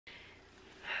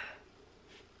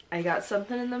I got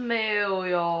something in the mail,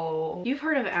 y'all. You've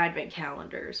heard of advent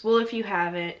calendars. Well, if you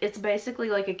haven't, it's basically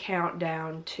like a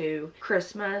countdown to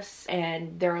Christmas,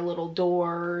 and there are little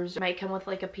doors. It might come with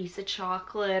like a piece of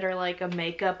chocolate or like a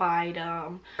makeup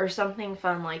item or something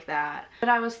fun like that. But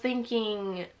I was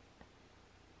thinking,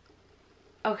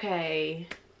 okay,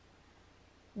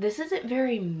 this isn't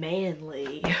very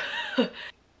manly.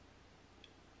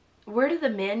 Where do the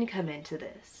men come into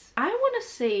this? I want to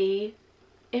see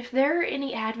if there are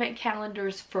any advent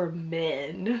calendars for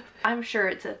men. I'm sure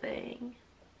it's a thing.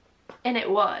 And it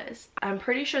was. I'm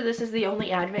pretty sure this is the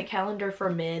only advent calendar for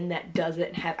men that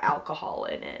doesn't have alcohol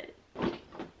in it.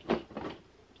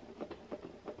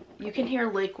 You can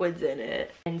hear liquids in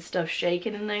it and stuff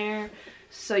shaking in there,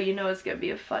 so you know it's gonna be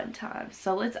a fun time.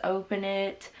 So let's open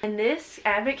it. And this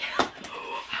advent calendar,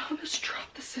 I almost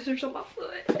dropped the scissors on my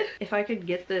foot. If I could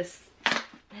get this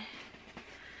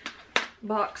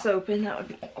box open, that would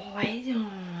be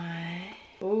awesome.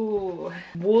 Ooh,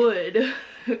 wood.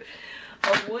 A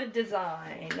wood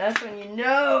design. That's when you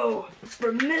know it's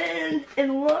for men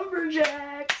and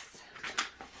lumberjacks.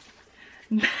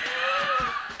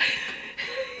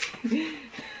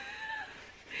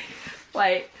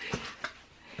 Like,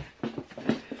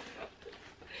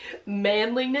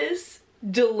 manliness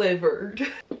delivered.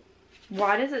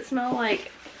 Why does it smell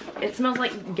like, it smells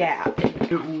like Gap?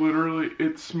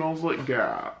 It smells like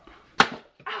Gap.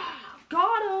 Ah,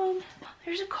 got him.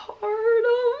 There's a card.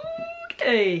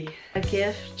 Okay. A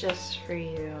gift just for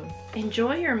you.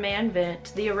 Enjoy your man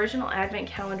vent, the original advent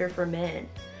calendar for men.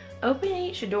 Open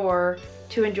each door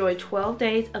to enjoy 12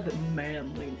 days of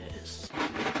manliness.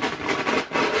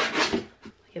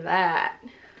 Look at that.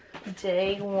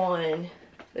 Day 1.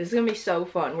 This is gonna be so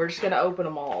fun. We're just gonna open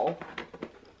them all.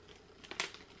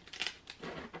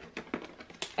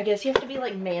 I guess you have to be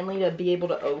like manly to be able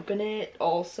to open it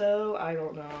also. I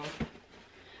don't know.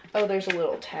 Oh, there's a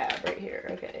little tab right here.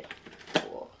 Okay,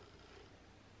 cool.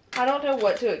 I don't know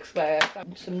what to expect.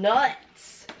 Some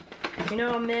nuts. You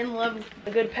know, men love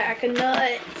a good pack of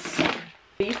nuts.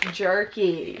 Beef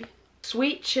jerky.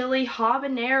 Sweet chili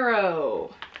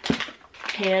habanero.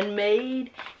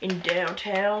 Handmade in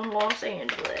downtown Los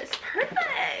Angeles.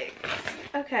 Perfect.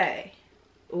 Okay.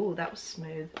 Ooh, that was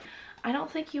smooth. I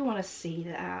don't think you want to see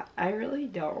that. I really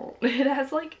don't. It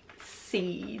has like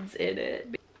seeds in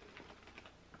it.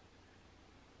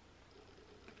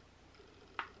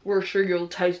 We're sure you'll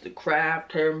taste the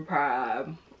craft and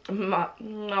pride. My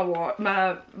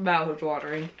mouth is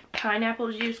watering.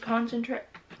 Pineapple juice concentrate.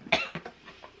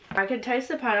 I can taste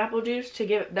the pineapple juice to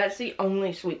give it, that's the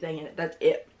only sweet thing in it. That's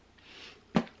it.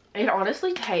 It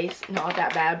honestly tastes not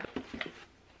that bad.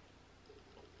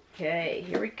 Okay,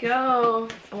 here we go.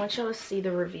 I want y'all to see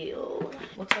the reveal.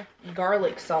 Looks like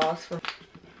garlic sauce.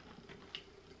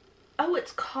 Oh,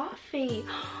 it's coffee.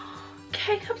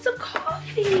 K-cups of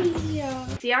coffee.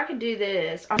 See, I could do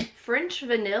this. French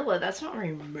vanilla. That's not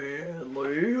very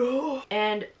manly.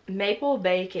 And maple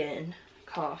bacon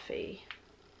coffee.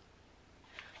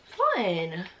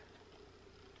 Fun.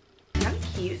 Kind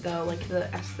of cute though, like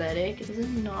the aesthetic. This is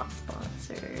not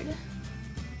sponsored.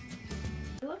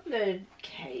 I love the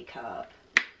K-cup.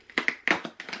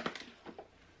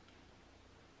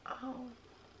 Oh.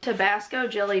 Tabasco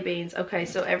jelly beans. Okay,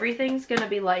 so everything's gonna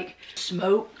be like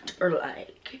smoked or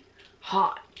like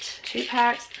hot. 2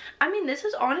 packs. I mean, this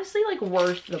is honestly like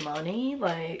worth the money.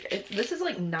 Like, this is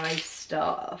like nice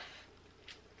stuff.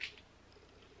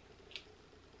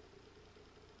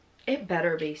 It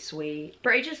better be sweet.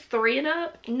 For ages 3 and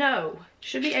up? No.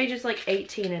 Should be ages like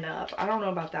 18 and up. I don't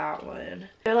know about that one.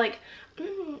 They're like,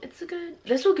 it's a good,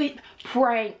 this will be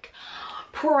prank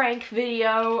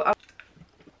video.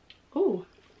 Ooh.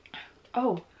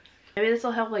 Oh. Maybe this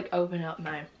will help like open up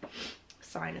my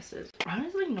sinuses.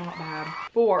 Honestly, not bad.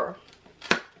 4.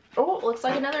 Oh, it looks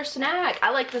like another snack. I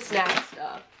like the snack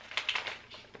stuff.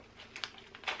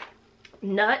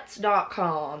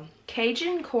 Nuts.com.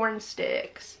 Cajun corn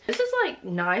sticks. This is like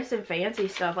nice and fancy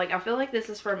stuff. Like, I feel like this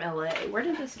is from LA. Where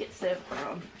did this get sent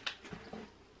from?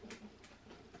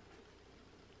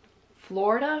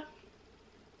 Florida?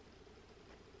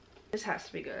 This has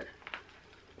to be good.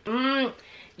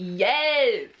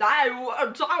 Yes! I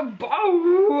want some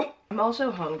bow! I'm also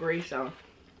hungry, so.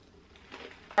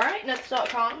 Alright,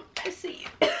 nuts.com. I see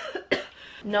you.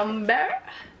 Number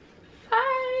 5.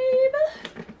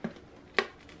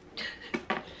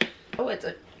 Oh, it's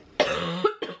a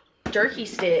jerky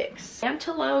sticks.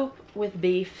 Antelope with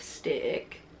beef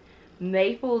stick.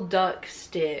 Maple duck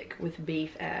stick with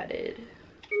beef added.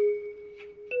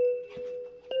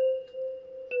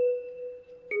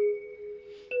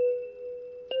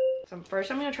 So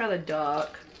first I'm gonna try the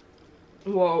duck.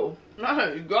 Whoa.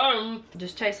 There you go.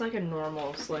 Just tastes like a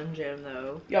normal Slim Jim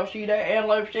though. Y'all see that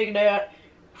antelope stick of that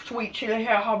sweet chili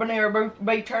habanero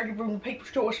beef turkey from the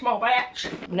People's Choice small batch?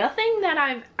 Nothing that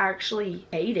I've actually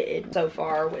hated so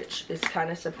far, which is kind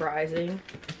of surprising.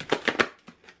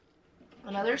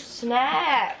 Another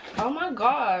snack. Oh my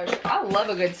gosh. I love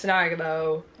a good snack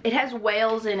though. It has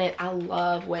whales in it. I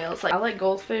love whales. Like, I like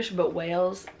goldfish, but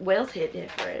whales hit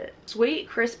different. Sweet,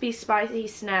 crispy, spicy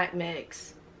snack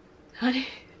mix.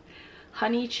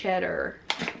 Honey cheddar.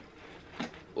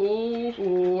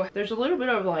 Ooh. There's a little bit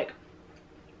of like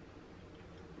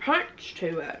punch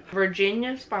to it.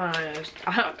 Virginia's finest.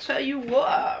 I'll tell you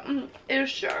what, it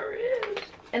sure is.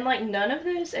 And like none of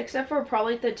this, except for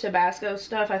probably the Tabasco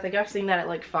stuff, I think I've seen that at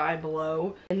like Five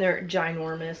Below in their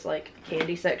ginormous like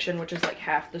candy section, which is like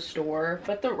half the store.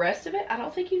 But the rest of it, I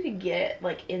don't think you could get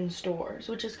like in stores,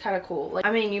 which is kind of cool. Like,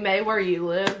 I mean, you may where you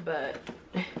live, but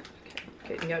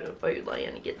couldn't go to Food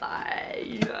Land and get that.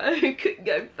 You know, couldn't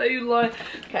go to Food Land.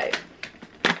 Okay.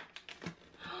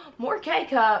 More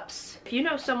K-cups. If you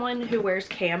know someone who wears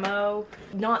camo,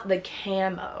 not the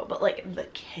camo, but like the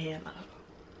camo,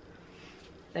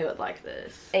 they would like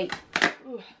this. 8.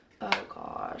 Ooh. Oh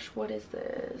gosh, what is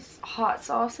this? Hot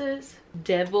sauces?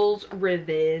 Devil's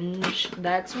Revenge.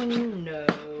 That's when you know.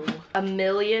 A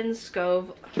million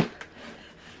Scoville.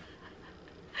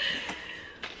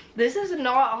 This is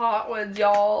not Hot Ones,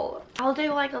 y'all. I'll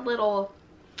do like a little.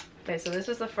 Okay, so this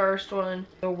is the first one.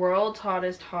 The world's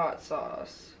hottest hot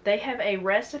sauce. They have a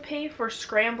recipe for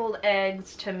scrambled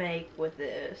eggs to make with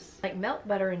this. Like, melt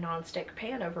butter in non-stick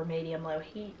pan over medium-low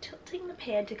heat, tilting the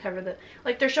pan to cover the...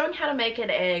 Like, they're showing how to make an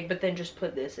egg, but then just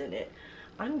put this in it.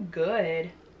 I'm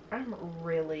good. I'm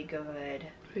really good.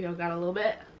 Y'all got a little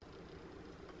bit?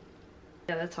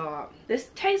 Yeah, that's hot. This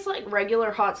tastes like regular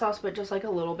hot sauce, but just like a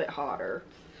little bit hotter.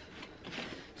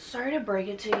 Sorry to break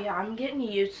it to you, I'm getting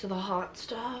used to the hot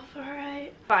stuff,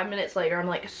 alright? 5 minutes later, I'm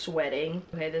like sweating.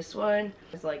 Okay, this one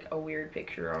is like a weird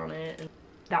picture on it. And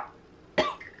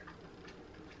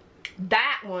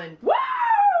that one. Woo!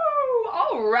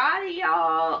 Alrighty,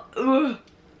 y'all.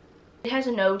 It has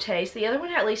no taste. The other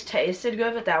one at least tasted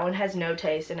good, but that one has no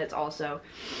taste, and it's also...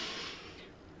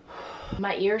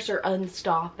 My ears are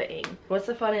unstopping. What's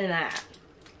the fun in that?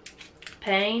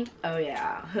 Pain? Oh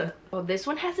yeah. Well, this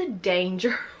one has a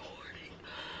danger warning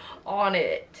on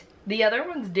it. The other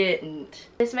ones didn't.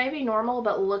 This may be normal,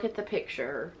 but look at the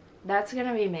picture. That's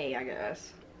gonna be me, I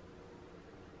guess.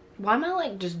 Why am I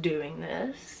like just doing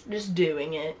this? Just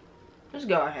doing it. Just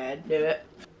go ahead, do it.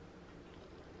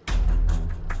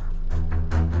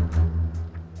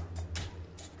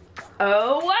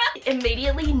 Oh, what?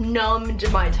 Immediately numbed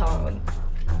my tongue.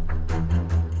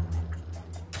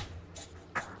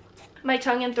 My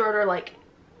tongue and throat are like,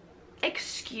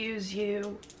 excuse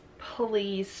you,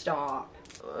 please stop.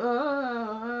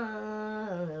 Oh,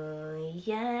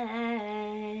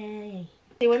 yay.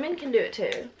 See, women can do it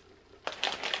too.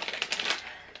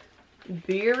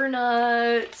 Beer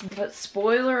nuts, but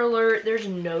spoiler alert, there's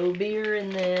no beer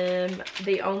in them.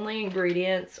 The only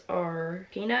ingredients are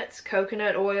peanuts,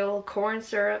 coconut oil, corn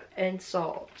syrup, and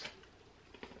salt.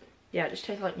 Yeah, it just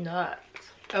tastes like nuts.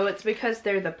 Oh, it's because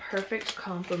they're the perfect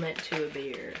complement to a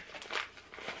beer.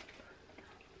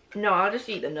 No, I'll just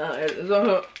eat the nuts.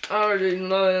 I'll just eat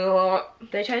nuts a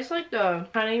lot. They taste like the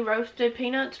honey roasted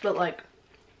peanuts, but like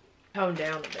toned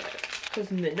down a bit. Because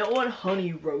no one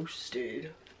honey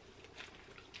roasted.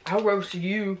 I'll roast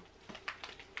you.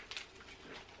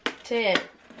 10.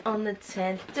 On the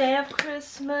 10th day of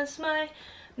Christmas, my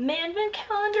man-made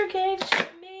calendar gave to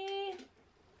me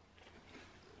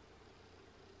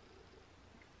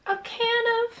a can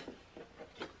of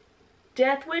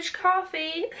Death Wish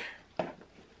coffee.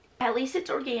 At least it's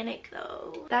organic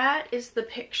though. That is the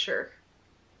picture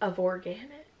of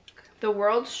organic. The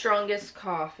world's strongest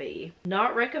coffee.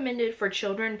 Not recommended for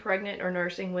children, pregnant, or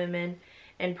nursing women,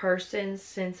 and persons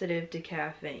sensitive to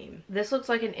caffeine. This looks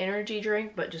like an energy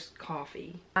drink, but just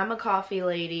coffee. I'm a coffee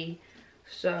lady,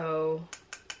 so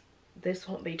this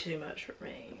won't be too much for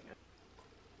me.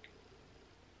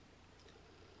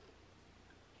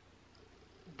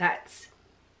 That's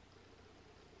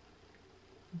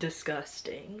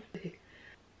disgusting.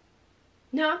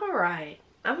 No, I'm alright.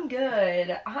 I'm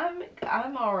good.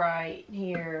 I'm alright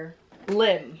here.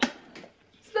 Limb.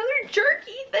 It's another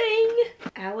jerky thing.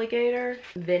 Alligator.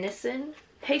 Venison.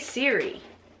 Hey Siri.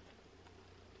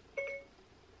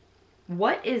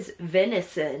 What is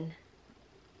venison?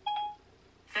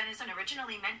 Venison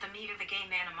originally meant the meat of a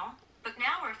game animal, but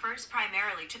now refers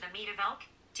primarily to the meat of elk,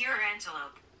 deer, or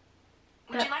antelope.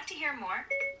 Would you like to hear more?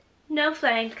 No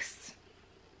thanks.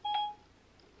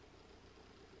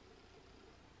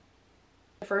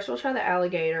 first we'll try the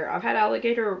alligator. I've had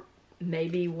alligator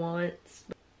maybe once.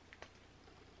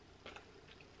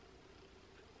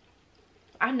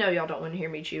 I know y'all don't want to hear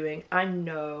me chewing. I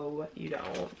know you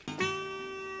don't.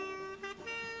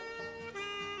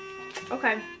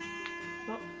 Okay.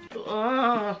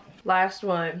 Last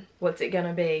one. What's it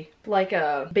gonna be? Like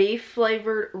a beef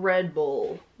flavored Red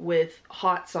Bull with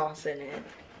hot sauce in it.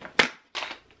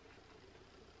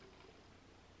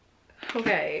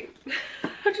 Okay.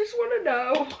 I just want to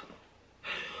know.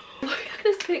 Look at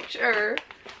this picture.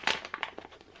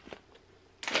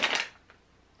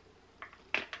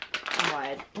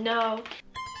 God. No.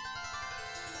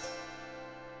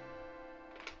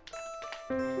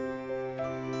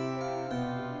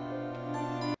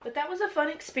 But that was a fun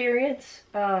experience.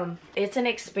 It's an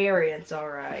experience,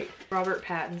 alright. Robert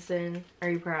Pattinson, are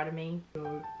you proud of me?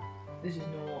 This is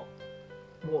not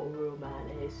what a real man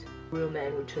is. A real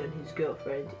man would turn his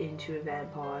girlfriend into a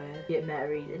vampire, get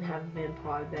married, and have a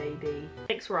vampire baby.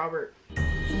 Thanks, Robert.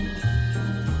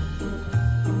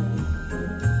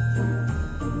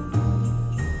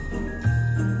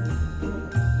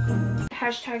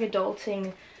 Hashtag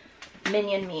adulting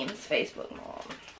minion memes Facebook mom.